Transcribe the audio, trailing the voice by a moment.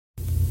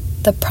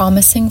The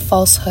promising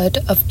falsehood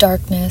of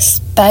darkness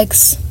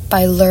begs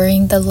by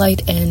luring the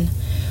light in,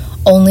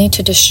 only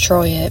to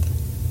destroy it.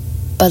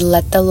 But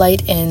let the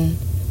light in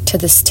to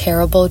this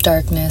terrible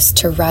darkness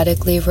to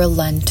radically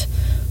relent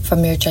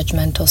from your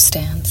judgmental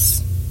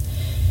stance.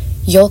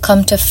 You'll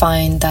come to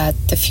find that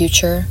the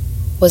future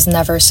was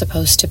never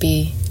supposed to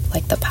be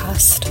like the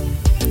past.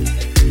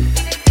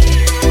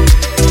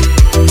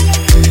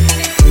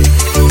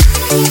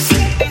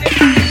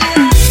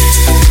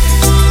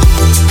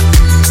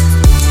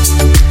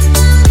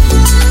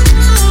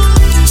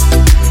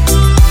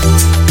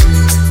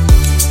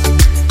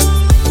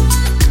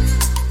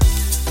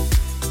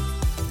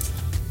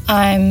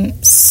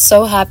 I'm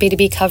so happy to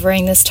be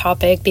covering this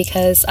topic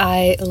because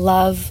I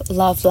love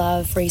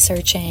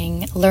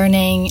researching,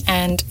 learning,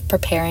 and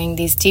preparing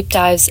these deep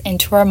dives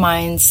into our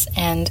minds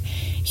and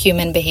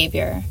human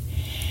behavior.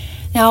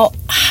 Now,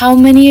 how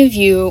many of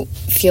you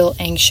feel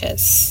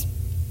anxious?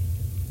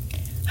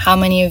 How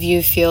many of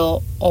you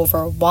feel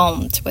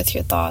overwhelmed with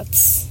your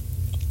thoughts?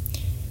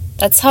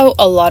 That's how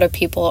a lot of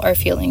people are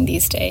feeling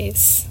these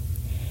days.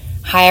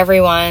 Hi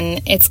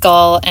everyone, it's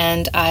Gal,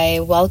 and I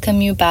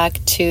welcome you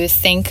back to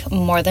Think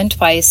More Than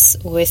Twice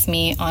with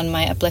me on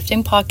my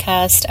uplifting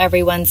podcast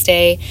every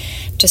Wednesday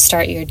to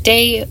start your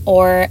day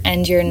or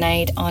end your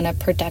night on a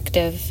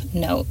productive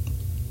note.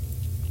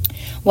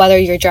 Whether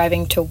you're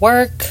driving to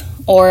work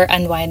or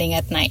unwinding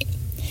at night.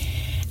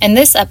 In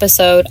this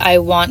episode, I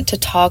want to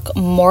talk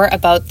more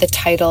about the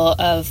title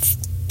of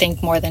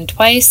Think More Than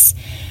Twice,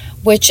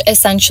 which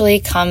essentially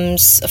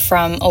comes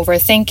from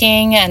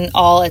overthinking and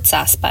all its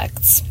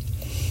aspects.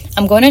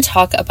 I'm going to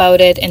talk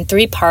about it in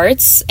 3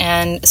 parts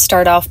and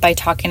start off by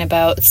talking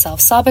about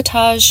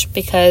self-sabotage,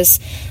 because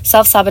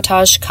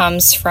self-sabotage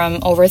comes from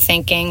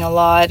overthinking a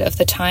lot of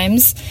the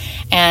times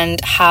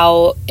and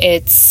how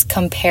it's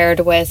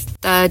compared with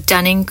the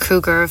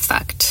Dunning-Kruger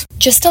effect.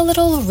 Just a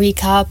little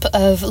recap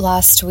of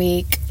last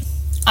week.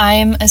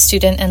 I'm a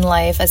student in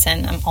life, as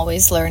in I'm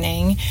always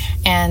learning,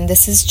 and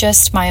this is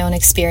just my own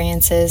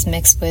experiences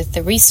mixed with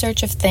the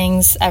research of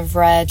things I've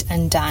read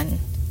and done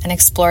and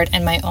explored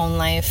in my own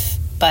life.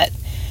 But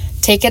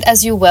take it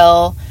as you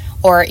will,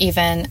 or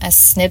even a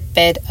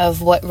snippet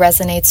of what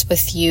resonates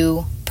with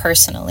you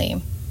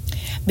personally.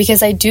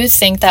 Because I do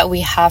think that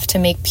we have to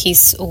make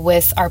peace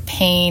with our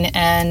pain,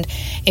 and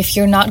if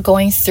you're not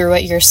going through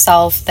it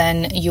yourself,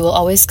 then you will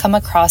always come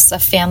across a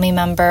family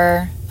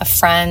member, a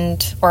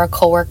friend, or a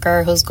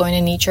coworker who's going to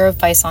need your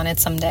advice on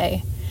it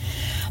someday.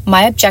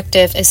 My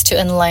objective is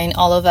to enlighten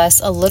all of us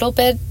a little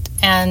bit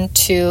and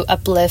to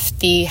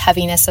uplift the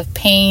heaviness of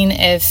pain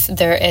if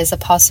there is a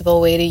possible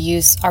way to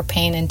use our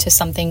pain into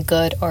something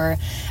good or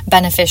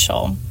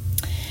beneficial.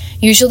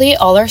 Usually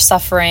all our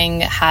suffering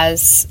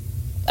has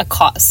a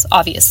cause,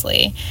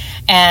 obviously,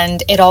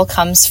 and it all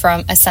comes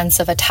from a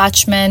sense of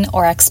attachment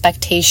or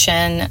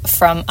expectation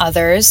from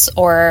others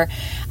or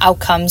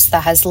outcomes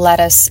that has led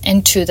us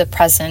into the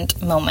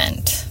present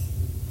moment.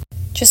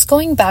 Just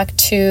going back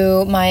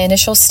to my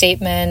initial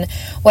statement,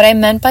 what I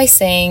meant by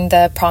saying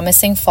the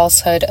promising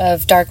falsehood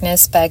of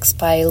darkness begs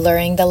by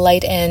luring the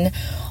light in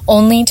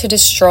only to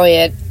destroy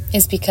it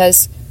is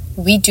because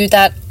we do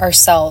that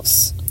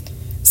ourselves.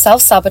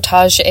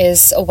 Self-sabotage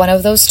is one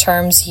of those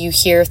terms you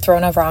hear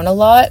thrown around a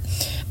lot,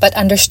 but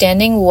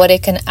understanding what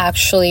it can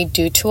actually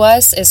do to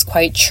us is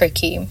quite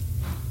tricky.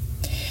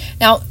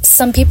 Now,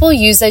 some people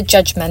use it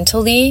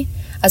judgmentally,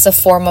 as a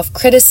form of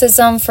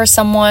criticism for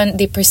someone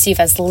they perceive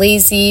as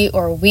lazy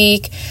or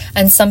weak,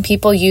 and some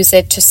people use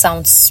it to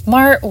sound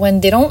smart when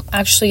they don't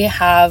actually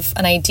have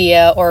an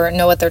idea or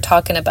know what they're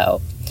talking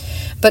about.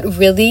 But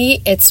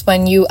really, it's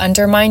when you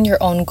undermine your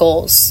own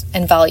goals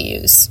and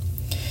values.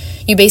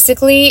 You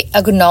basically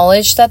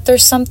acknowledge that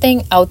there's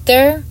something out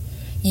there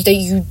that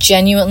you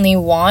genuinely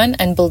want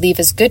and believe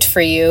is good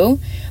for you,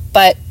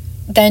 but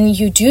then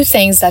you do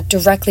things that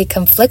directly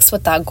conflicts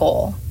with that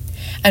goal.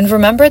 And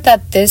remember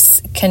that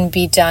this can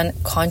be done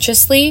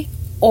consciously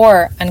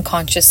or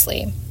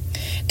unconsciously,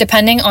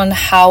 depending on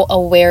how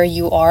aware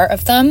you are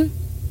of them.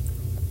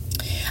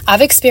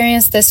 I've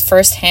experienced this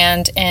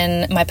firsthand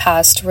in my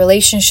past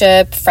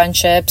relationship,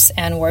 friendships,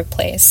 and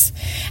workplace.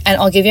 And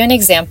I'll give you an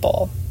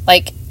example.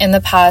 Like in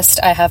the past,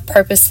 I have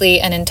purposely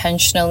and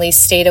intentionally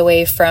stayed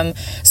away from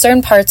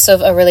certain parts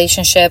of a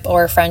relationship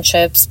or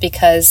friendships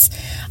because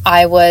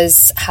I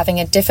was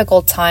having a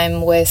difficult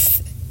time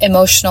with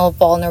emotional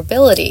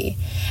vulnerability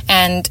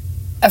and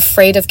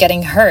afraid of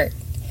getting hurt.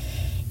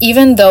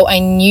 Even though I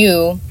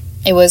knew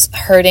it was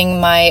hurting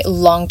my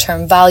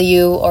long-term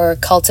value or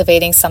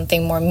cultivating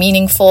something more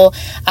meaningful,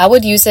 I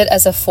would use it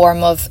as a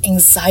form of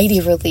anxiety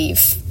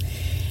relief.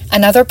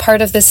 Another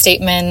part of this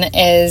statement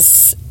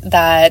is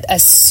that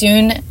as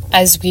soon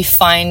as we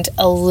find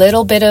a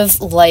little bit of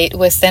light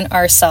within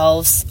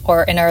ourselves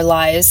or in our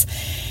lives,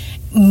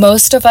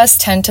 most of us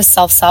tend to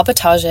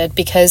self-sabotage it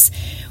because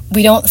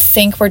we don't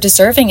think we're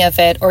deserving of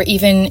it or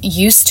even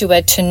used to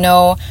it to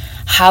know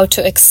how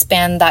to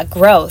expand that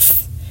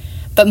growth.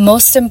 But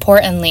most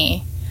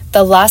importantly,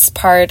 the last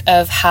part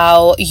of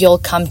how you'll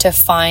come to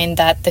find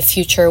that the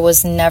future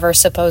was never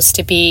supposed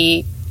to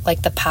be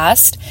like the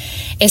past,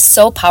 is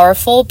so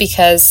powerful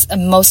because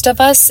most of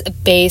us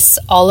base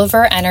all of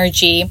our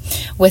energy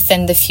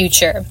within the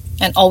future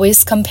and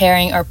always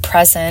comparing our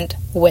present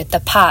with the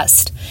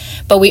past.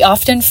 But we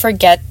often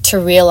forget to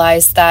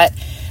realize that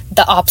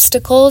the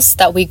obstacles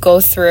that we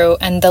go through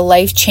and the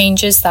life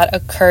changes that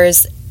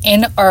occurs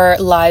in our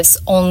lives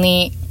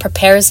only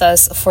prepares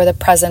us for the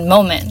present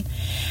moment.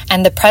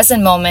 And the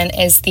present moment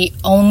is the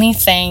only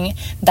thing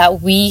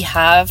that we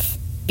have,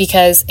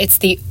 because it's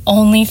the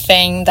only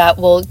thing that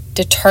will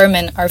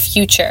determine our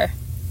future.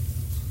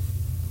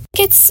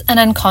 It's an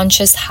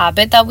unconscious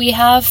habit that we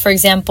have. For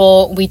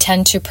example, we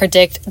tend to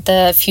predict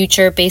the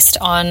future based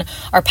on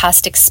our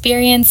past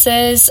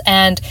experiences,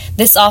 and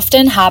this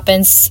often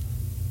happens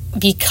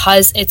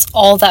because it's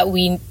all that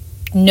we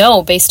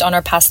know based on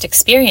our past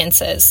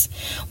experiences.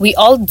 We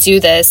all do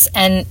this,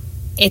 and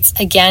it's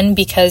again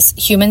because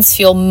humans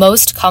feel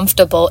most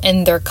comfortable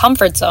in their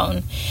comfort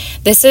zone.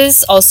 This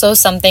is also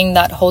something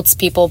that holds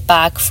people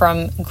back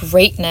from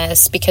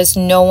greatness, because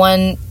no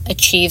one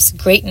achieves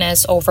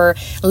greatness over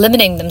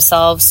limiting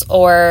themselves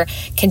or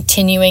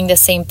continuing the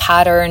same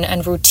pattern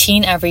and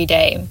routine every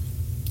day.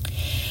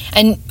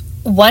 And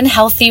one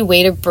healthy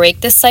way to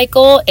break this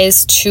cycle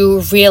is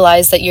to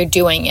realize that you're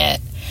doing it.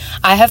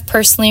 I have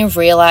personally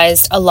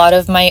realized a lot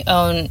of my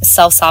own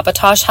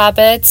self-sabotage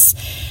habits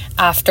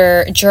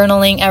after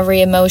journaling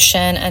every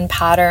emotion and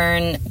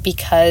pattern,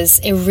 because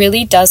it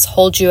really does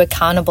hold you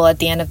accountable at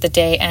the end of the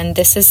day. And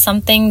this is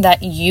something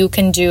that you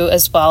can do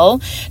as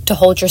well to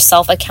hold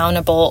yourself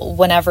accountable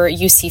whenever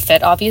you see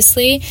fit,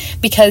 obviously,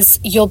 because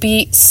you'll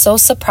be so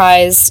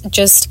surprised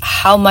just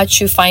how much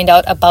you find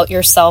out about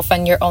yourself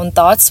and your own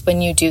thoughts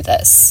when you do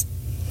this.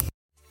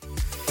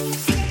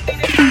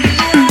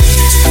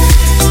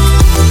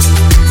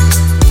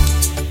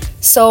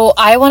 So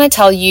I want to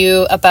tell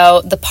you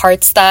about the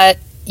parts that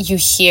you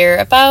hear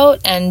about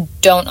and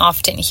don't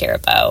often hear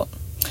about.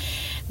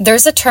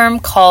 There's a term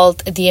called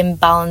the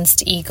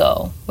imbalanced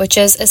ego, which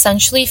is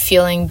essentially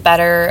feeling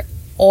better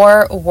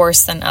or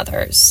worse than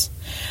others.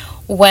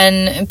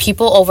 When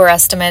people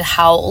overestimate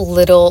how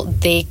little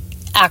they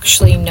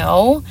actually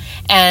know,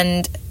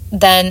 and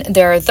then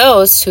there are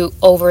those who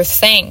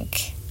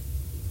overthink,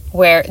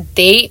 where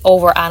they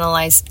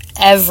overanalyze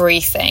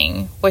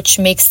everything, which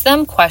makes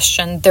them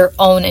question their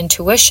own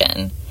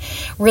intuition.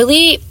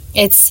 Really,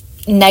 it's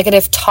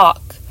negative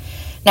talk.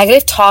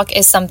 Negative talk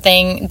is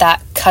something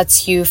that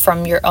cuts you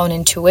from your own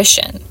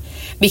intuition,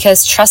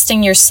 because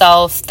trusting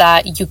yourself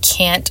that you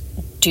can't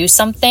do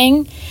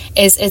something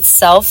is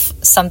itself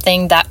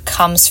something that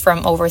comes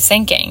from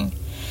overthinking.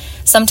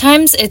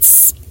 Sometimes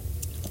it's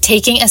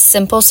taking a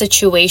simple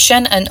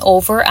situation and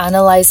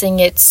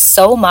overanalyzing it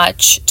so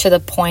much to the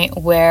point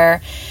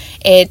where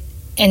it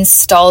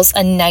installs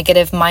a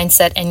negative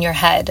mindset in your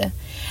head.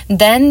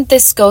 Then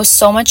this goes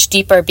so much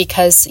deeper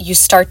because you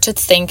start to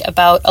think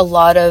about a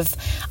lot of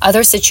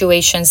other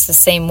situations the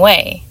same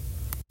way.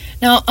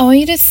 Now, I want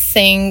you to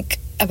think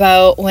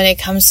about when it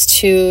comes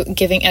to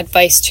giving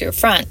advice to your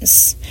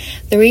friends.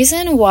 The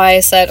reason why I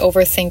said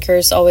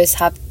overthinkers always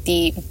have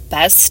the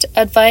best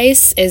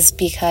advice is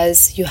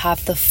because you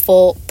have the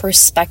full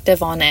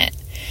perspective on it.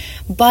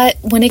 But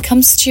when it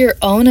comes to your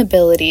own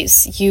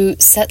abilities, you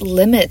set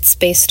limits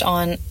based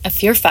on a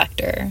fear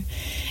factor.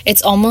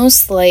 It's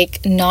almost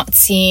like not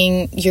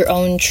seeing your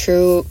own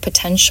true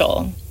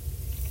potential.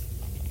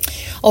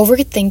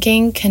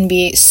 Overthinking can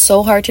be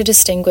so hard to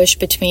distinguish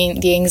between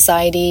the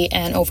anxiety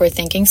and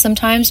overthinking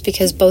sometimes,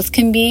 because both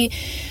can be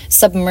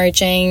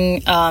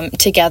submerging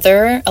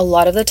together a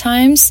lot of the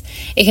times.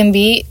 It can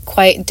be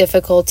quite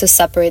difficult to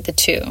separate the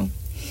two.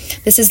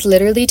 This is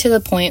literally to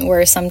the point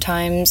where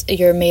sometimes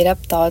your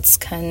made-up thoughts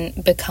can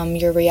become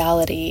your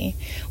reality,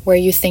 where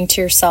you think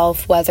to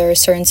yourself whether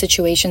certain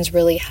situations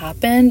really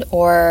happened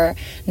or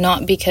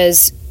not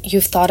because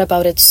you've thought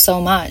about it so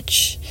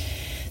much.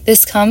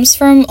 This comes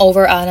from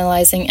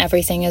overanalyzing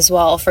everything as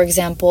well. For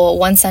example,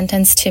 one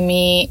sentence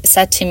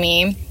said to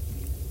me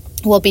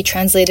will be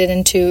translated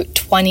into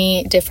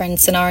 20 different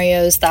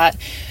scenarios that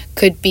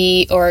could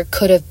be or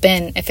could have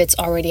been if it's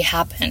already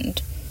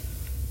happened.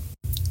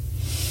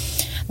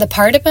 The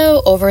part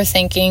about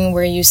overthinking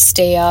where you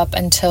stay up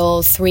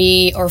until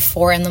 3 or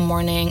 4 in the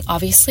morning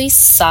obviously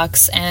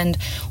sucks, and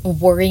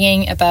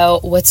worrying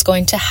about what's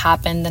going to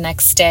happen the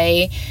next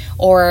day,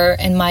 or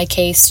in my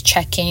case,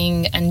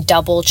 checking and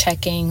double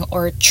checking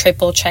or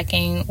triple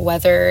checking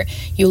whether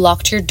you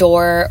locked your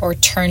door or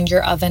turned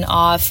your oven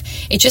off.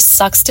 It just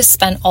sucks to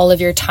spend all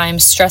of your time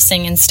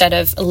stressing instead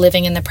of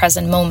living in the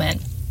present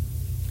moment.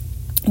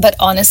 But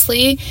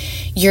honestly,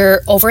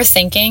 your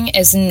overthinking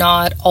is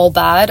not all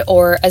bad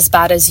or as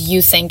bad as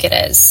you think it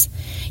is.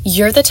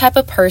 You're the type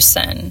of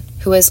person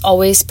who is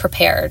always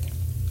prepared.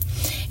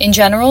 In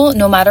general,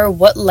 no matter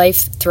what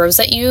life throws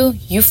at you,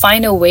 you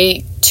find a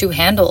way to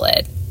handle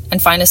it and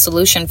find a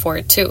solution for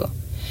it too.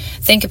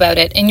 Think about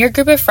it. In your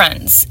group of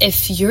friends,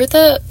 if you're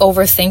the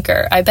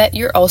overthinker, I bet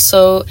you're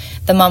also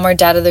the mom or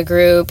dad of the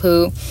group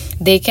who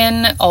they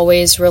can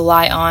always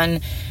rely on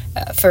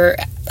for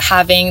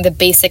having the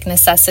basic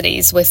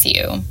necessities with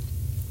you.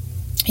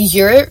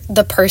 You're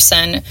the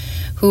person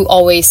who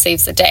always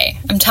saves the day.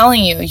 I'm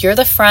telling you, you're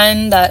the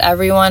friend that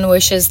everyone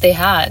wishes they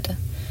had.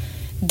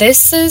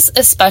 This is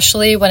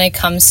especially when it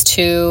comes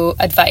to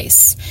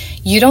advice.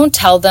 You don't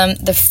tell them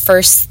the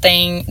first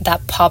thing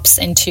that pops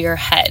into your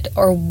head,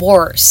 or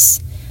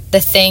worse, the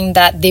thing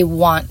that they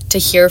want to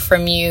hear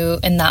from you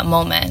in that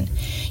moment.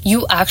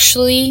 You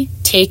actually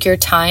take your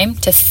time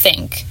to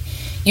think.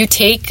 You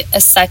take a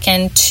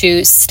second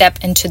to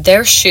step into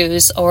their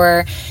shoes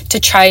or to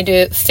try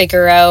to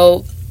figure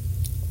out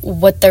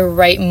what the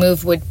right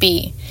move would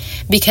be,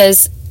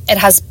 because it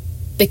has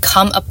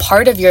become a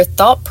part of your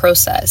thought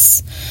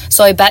process.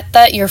 So I bet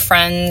that your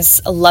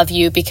friends love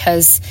you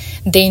because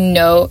they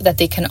know that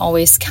they can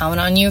always count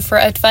on you for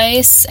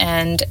advice,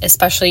 and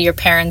especially your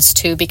parents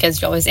too,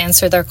 because you always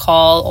answer their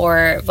call,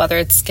 or whether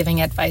it's giving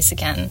advice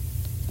again.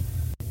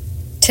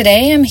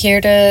 Today I'm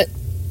here to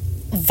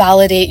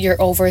validate your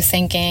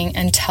overthinking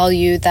and tell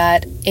you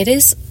that it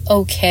is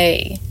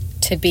okay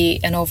to be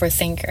an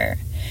overthinker,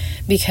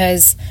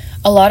 because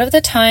a lot of the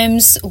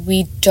times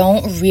we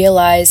don't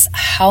realize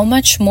how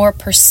much more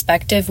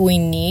perspective we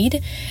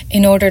need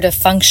in order to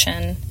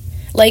function.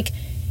 Like,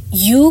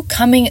 you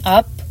coming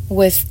up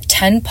with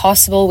 10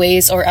 possible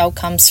ways or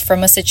outcomes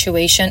from a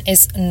situation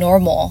is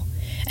normal.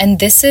 And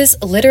this is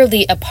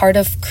literally a part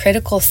of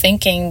critical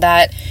thinking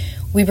that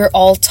we were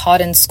all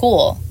taught in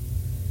school.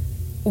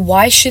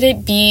 Why should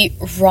it be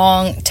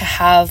wrong to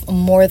have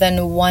more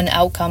than one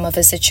outcome of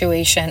a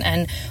situation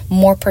and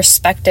more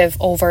perspective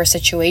over a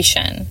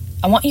situation?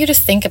 I want you to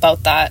think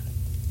about that.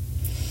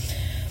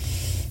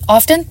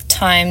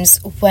 Oftentimes,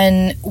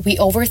 when we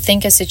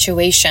overthink a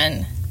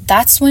situation,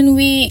 that's when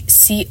we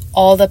see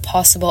all the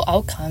possible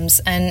outcomes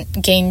and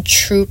gain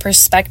true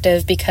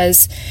perspective,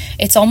 because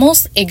it's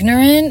almost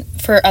ignorant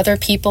for other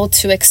people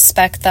to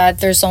expect that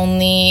there's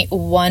only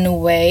one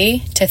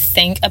way to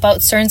think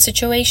about certain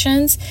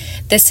situations.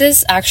 This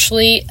is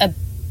actually a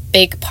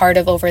big part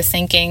of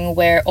overthinking,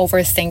 where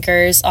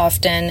overthinkers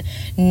often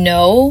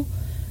know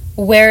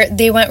where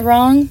they went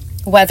wrong.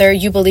 Whether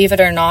you believe it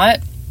or not,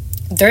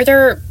 they're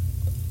their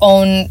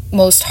own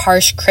most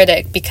harsh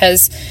critic,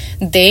 because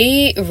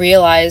they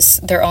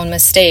realize their own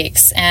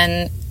mistakes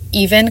and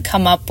even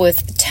come up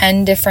with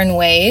 10 different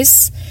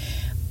ways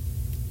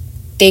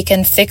they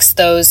can fix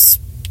those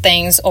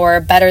things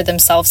or better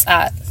themselves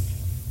at.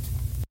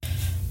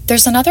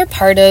 There's another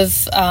part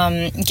of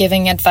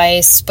giving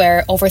advice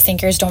where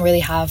overthinkers don't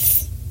really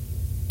have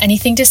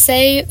anything to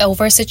say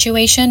over a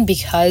situation,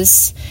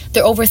 because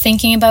they're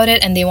overthinking about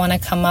it and they want to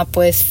come up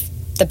with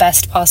the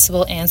best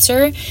possible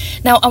answer.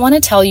 Now, I want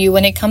to tell you,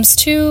 when it comes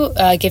to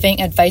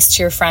giving advice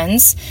to your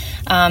friends,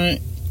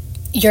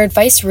 your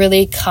advice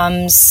really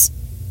comes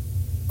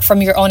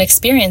from your own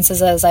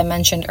experiences, as I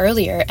mentioned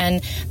earlier,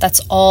 and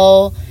that's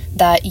all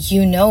that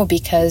you know,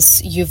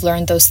 because you've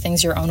learned those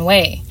things your own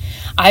way.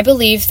 I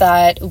believe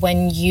that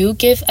when you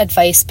give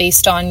advice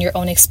based on your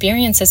own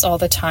experiences all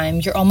the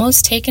time, you're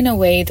almost taking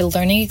away the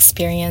learning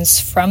experience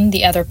from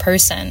the other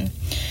person.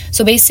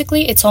 So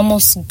basically, it's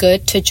almost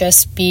good to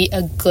just be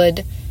a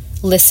good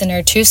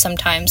listener too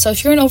sometimes. So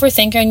if you're an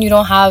overthinker and you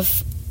don't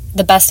have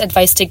the best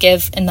advice to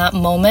give in that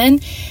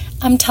moment,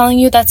 I'm telling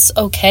you that's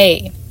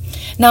okay.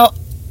 Now,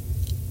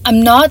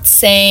 I'm not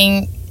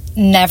saying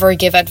never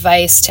give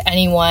advice to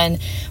anyone,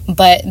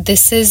 but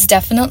this is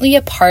definitely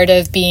a part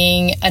of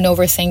being an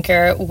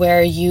overthinker,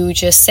 where you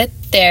just sit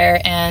there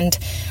and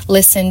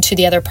listen to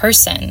the other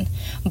person.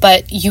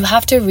 But you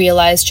have to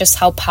realize just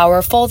how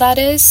powerful that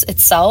is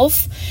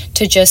itself,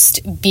 to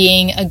just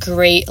being a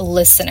great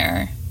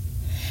listener.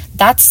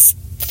 That's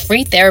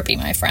free therapy,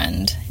 my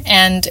friend.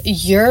 And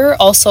you're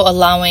also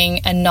allowing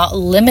and not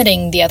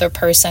limiting the other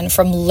person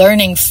from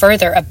learning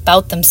further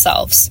about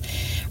themselves.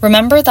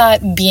 Remember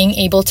that being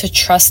able to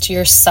trust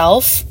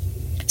yourself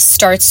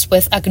starts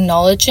with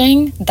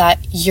acknowledging that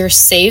you're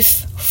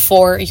safe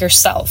for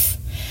yourself.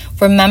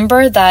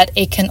 Remember that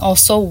it can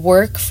also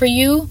work for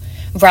you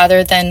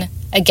rather than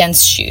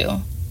against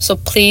you. So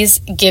please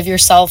give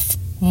yourself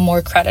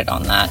more credit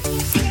on that.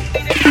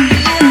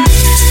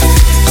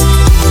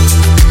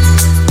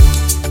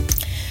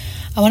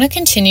 I want to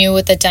continue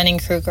with the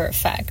Dunning-Kruger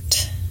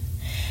effect.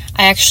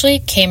 I actually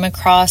came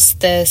across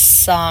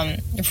this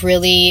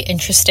really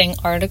interesting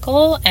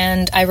article,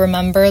 and I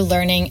remember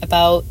learning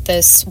about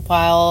this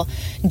while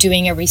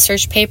doing a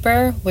research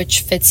paper,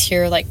 which fits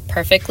here like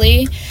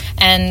perfectly,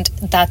 and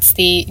that's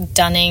the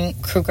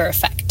Dunning-Kruger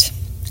effect.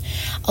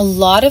 A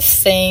lot of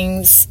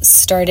things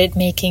started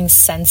making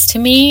sense to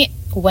me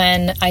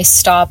when I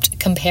stopped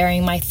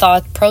comparing my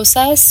thought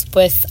process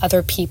with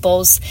other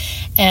people's,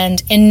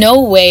 and in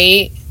no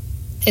way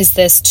is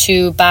this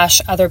to bash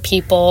other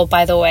people,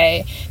 by the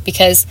way,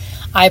 because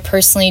I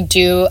personally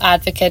do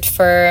advocate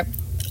for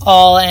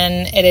all,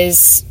 and it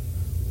is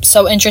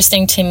so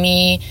interesting to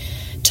me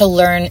to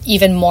learn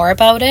even more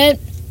about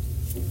it.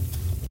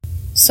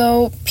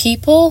 So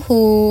people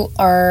who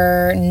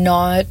are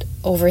not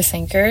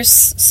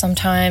overthinkers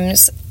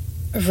sometimes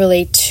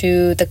relate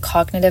to the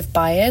cognitive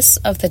bias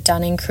of the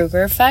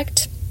Dunning-Kruger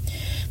effect.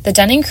 The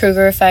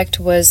Dunning-Kruger effect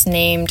was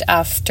named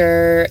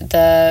after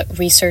the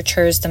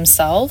researchers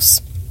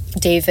themselves,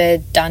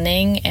 David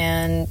Dunning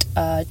and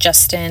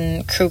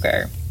Justin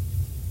Kruger.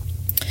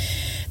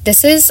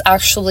 This is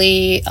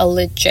actually a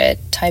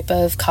legit type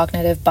of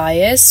cognitive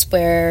bias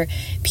where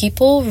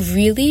people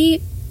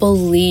really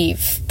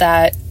believe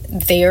that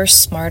they are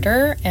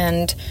smarter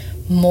and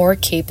more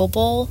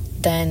capable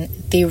than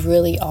they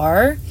really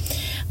are.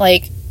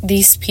 Like,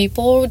 these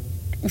people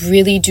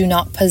really do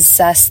not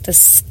possess the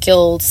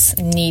skills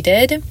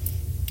needed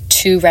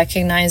to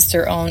recognize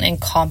their own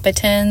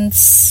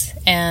incompetence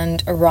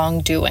and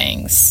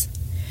wrongdoings.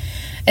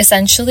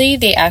 Essentially,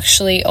 they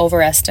actually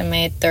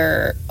overestimate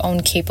their own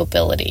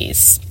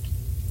capabilities.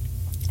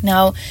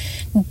 Now,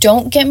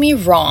 don't get me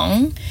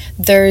wrong,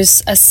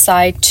 there's a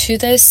side to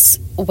this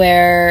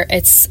where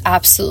it's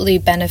absolutely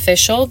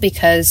beneficial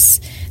because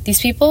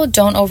these people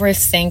don't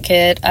overthink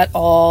it at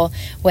all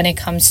when it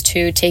comes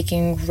to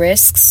taking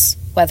risks,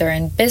 whether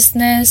in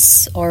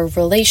business or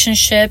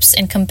relationships,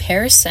 in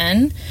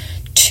comparison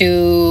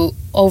to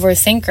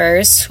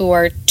overthinkers who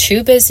are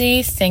too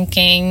busy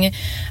thinking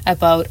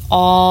about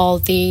all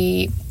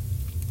the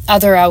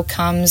other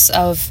outcomes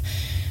of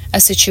a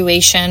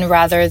situation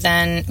rather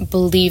than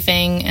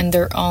believing in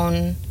their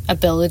own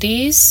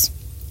abilities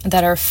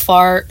that are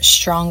far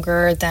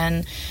stronger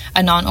than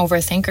a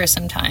non-overthinker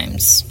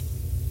sometimes.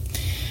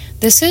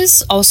 This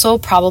is also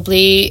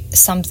probably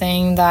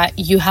something that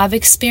you have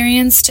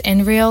experienced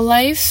in real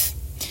life,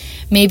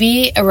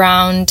 maybe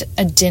around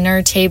a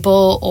dinner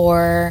table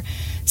or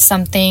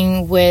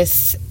something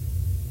with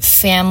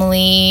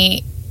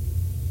family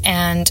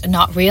and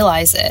not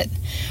realize it.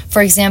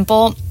 For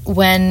example,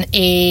 when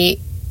a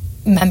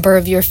member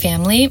of your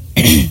family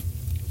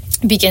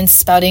begins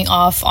spouting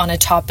off on a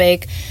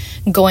topic,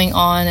 going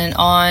on and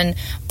on,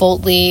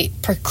 boldly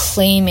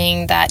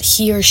proclaiming that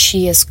he or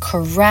she is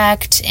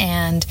correct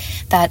and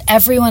that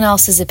everyone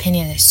else's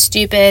opinion is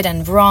stupid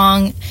and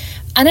wrong,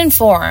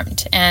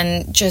 uninformed,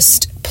 and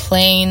just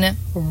plain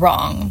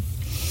wrong.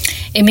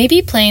 It may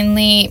be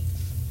plainly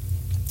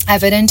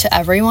evident to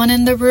everyone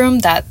in the room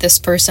that this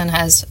person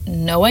has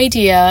no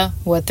idea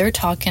what they're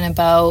talking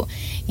about,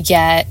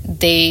 yet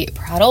they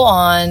prattle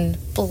on,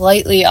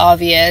 blatantly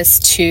obvious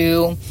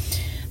to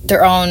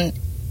their own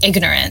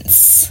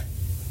ignorance.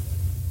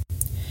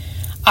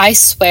 I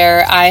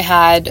swear I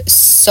had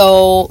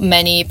so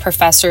many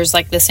professors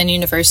like this in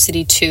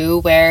university too,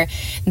 where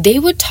they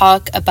would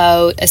talk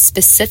about a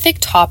specific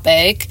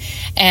topic,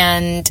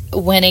 and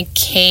when it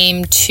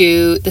came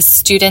to the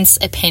students'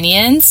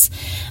 opinions,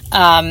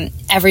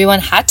 everyone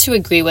had to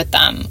agree with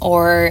them,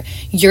 or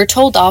you're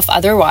told off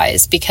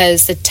otherwise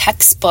because the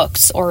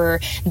textbooks or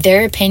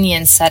their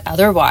opinions said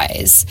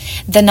otherwise.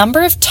 The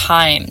number of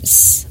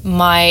times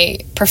my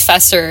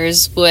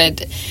professors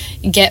would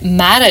get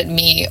mad at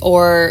me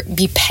or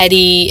be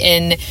petty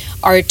in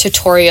our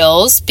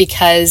tutorials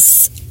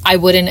because I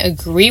wouldn't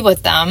agree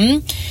with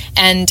them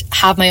and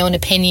have my own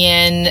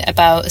opinion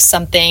about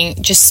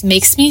something just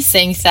makes me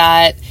think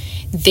that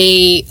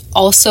they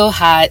also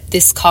had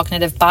this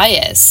cognitive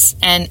bias.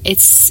 And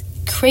it's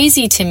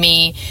crazy to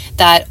me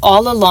that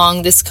all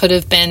along this could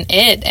have been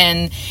it,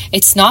 and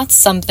it's not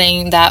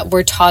something that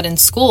we're taught in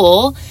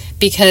school,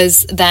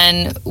 because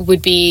then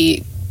would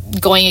be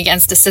going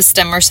against the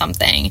system or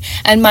something.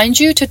 And mind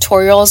you,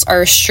 tutorials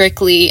are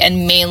strictly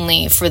and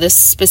mainly for this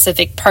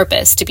specific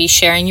purpose, to be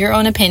sharing your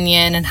own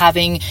opinion and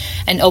having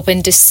an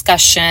open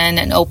discussion,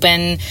 an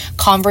open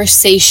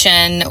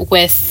conversation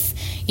with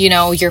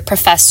your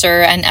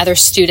professor and other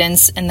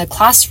students in the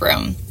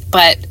classroom.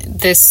 But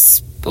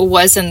this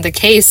wasn't the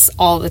case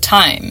all the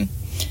time.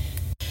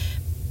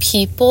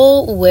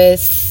 People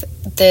with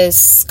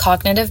this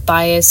cognitive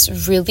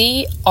bias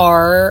really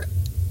are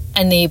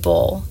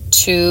unable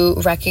to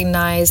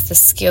recognize the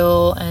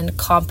skill and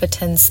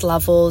competence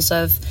levels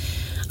of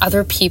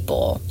other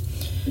people,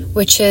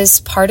 which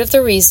is part of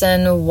the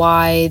reason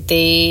why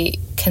they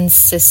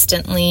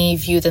consistently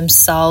view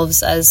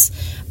themselves as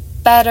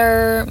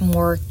better,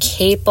 more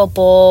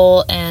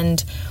capable,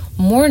 and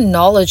more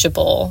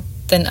knowledgeable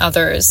than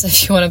others,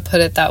 if you want to put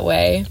it that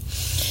way.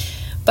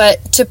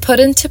 But to put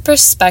into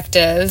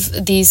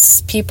perspective,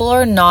 these people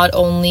are not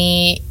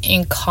only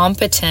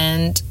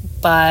incompetent,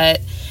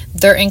 but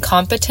their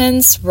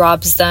incompetence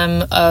robs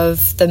them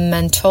of the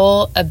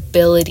mental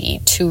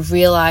ability to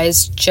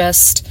realize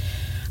just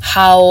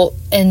how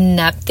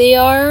inept they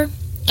are.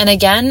 And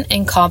again,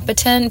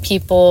 incompetent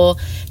people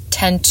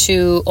tend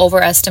to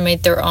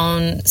overestimate their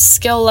own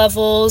skill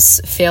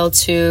levels, fail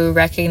to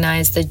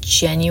recognize the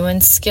genuine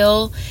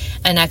skill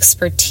and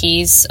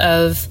expertise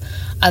of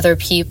other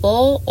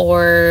people,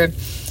 or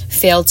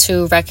fail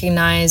to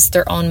recognize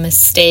their own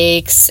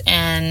mistakes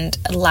and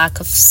lack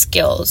of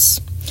skills.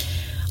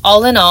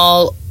 All in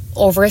all,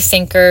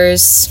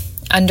 overthinkers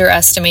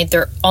underestimate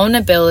their own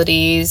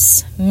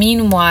abilities.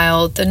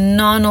 Meanwhile, the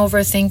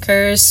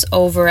non-overthinkers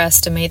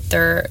overestimate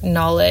their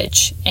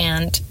knowledge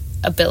and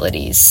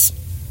abilities.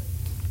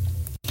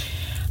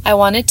 I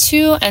wanted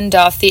to end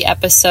off the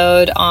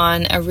episode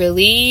on a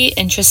really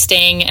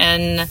interesting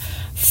and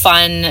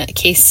fun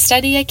case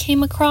study I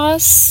came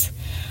across.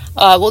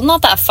 Well,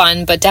 not that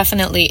fun, but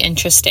definitely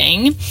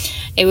interesting.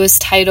 It was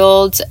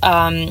titled,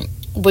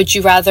 Would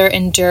you rather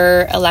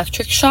endure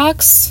electric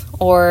shocks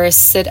or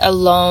sit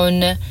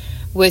alone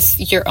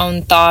with your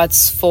own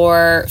thoughts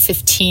for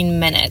 15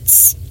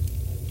 minutes?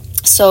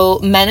 So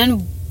men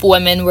and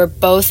women were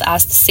both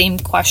asked the same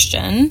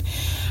question,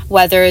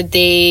 whether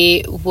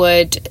they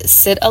would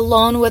sit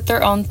alone with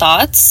their own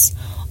thoughts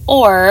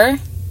or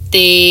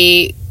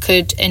they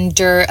could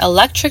endure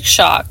electric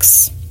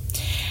shocks.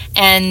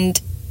 And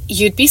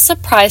you'd be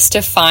surprised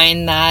to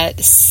find that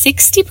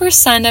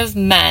 60% of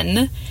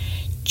men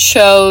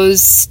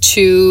chose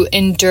to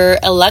endure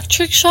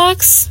electric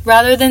shocks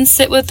rather than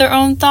sit with their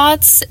own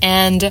thoughts,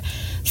 and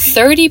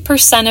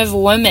 30% of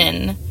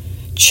women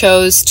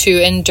chose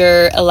to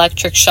endure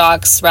electric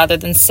shocks rather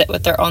than sit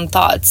with their own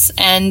thoughts.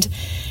 And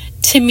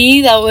to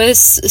me, that was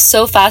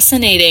so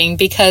fascinating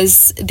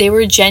because they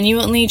were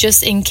genuinely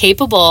just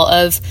incapable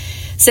of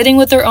sitting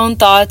with their own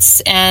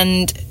thoughts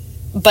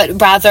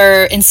but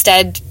rather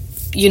instead,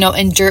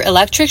 endure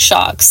electric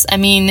shocks. I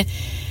mean,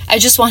 I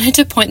just wanted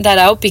to point that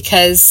out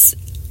because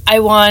I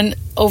want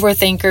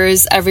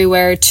overthinkers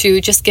everywhere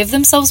to just give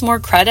themselves more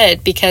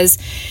credit because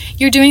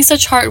you're doing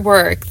such hard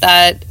work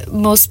that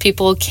most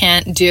people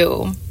can't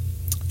do.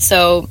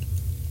 So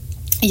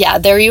yeah,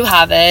 there you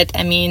have it.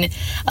 I mean,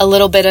 a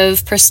little bit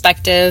of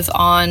perspective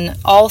on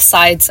all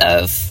sides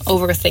of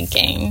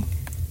overthinking.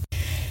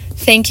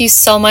 Thank you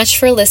so much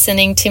for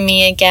listening to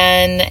me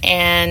again,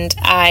 and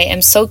I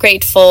am so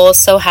grateful,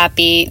 so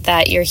happy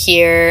that you're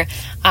here.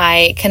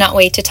 I cannot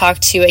wait to talk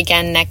to you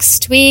again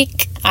next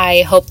week.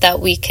 I hope that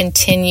we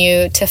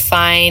continue to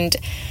find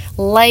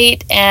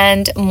light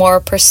and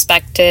more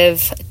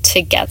perspective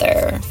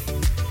together.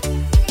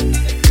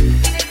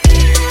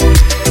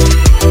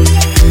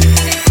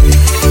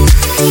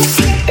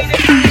 Yeah.